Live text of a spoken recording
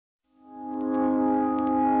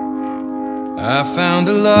I found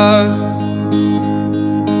a love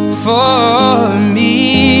for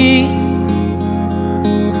me.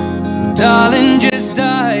 Well, darling, just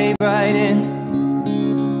dive right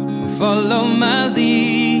in, follow my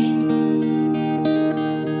lead.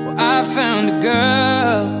 Well, I found a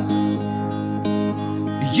girl,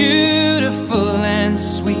 beautiful and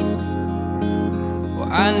sweet. Well,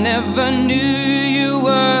 I never knew you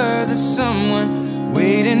were the someone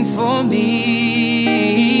waiting for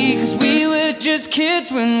me. 'Cause we were just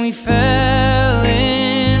kids when we fell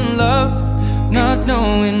in love, not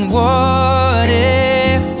knowing what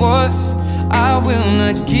it was. I will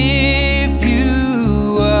not give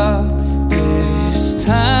you up this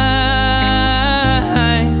time.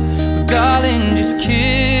 Well, darling, just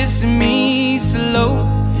kiss me slow.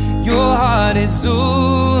 Your heart is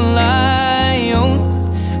all I own,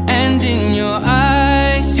 and in your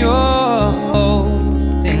eyes you're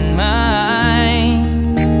holding mine.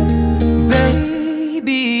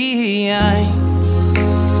 Baby,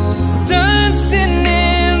 I'm dancing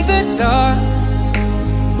in the dark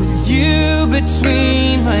with you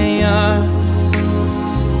between my arms,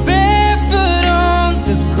 barefoot on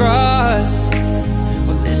the grass,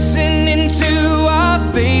 listening to our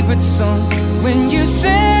favorite song. When you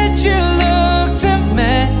said you looked a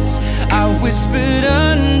mess, I whispered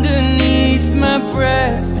underneath my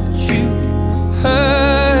breath, but you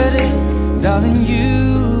heard it. Darling, you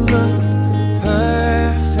look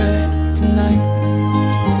perfect tonight.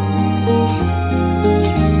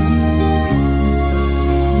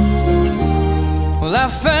 Well, I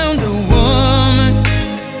found a woman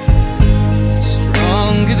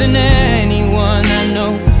stronger than anyone I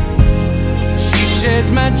know. She shares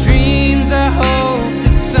my dreams. I hope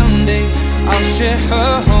that someday I'll share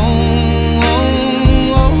her home.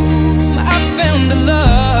 I found a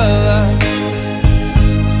love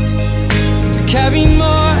to carry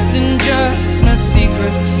more than just my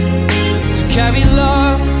secrets, to carry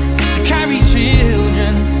love